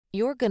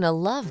You're gonna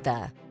love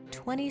the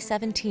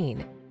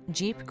 2017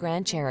 Jeep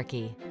Grand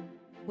Cherokee.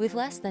 With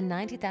less than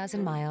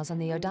 90,000 miles on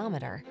the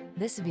odometer,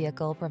 this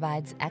vehicle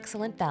provides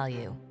excellent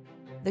value.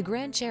 The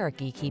Grand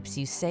Cherokee keeps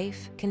you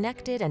safe,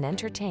 connected, and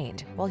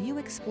entertained while you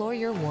explore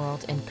your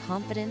world in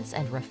confidence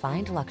and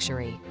refined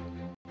luxury.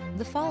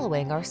 The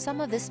following are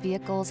some of this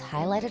vehicle's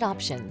highlighted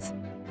options: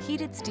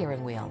 heated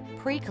steering wheel,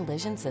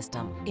 pre-collision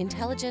system,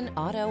 intelligent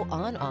auto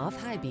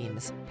on-off high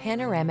beams,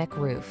 panoramic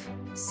roof,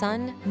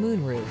 sun,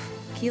 moonroof,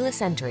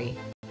 keyless entry,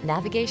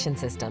 navigation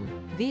system,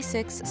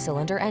 V6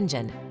 cylinder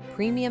engine,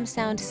 premium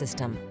sound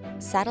system,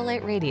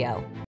 satellite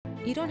radio.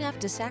 You don't have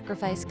to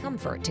sacrifice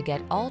comfort to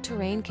get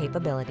all-terrain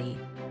capability.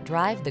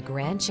 Drive the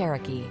Grand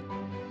Cherokee.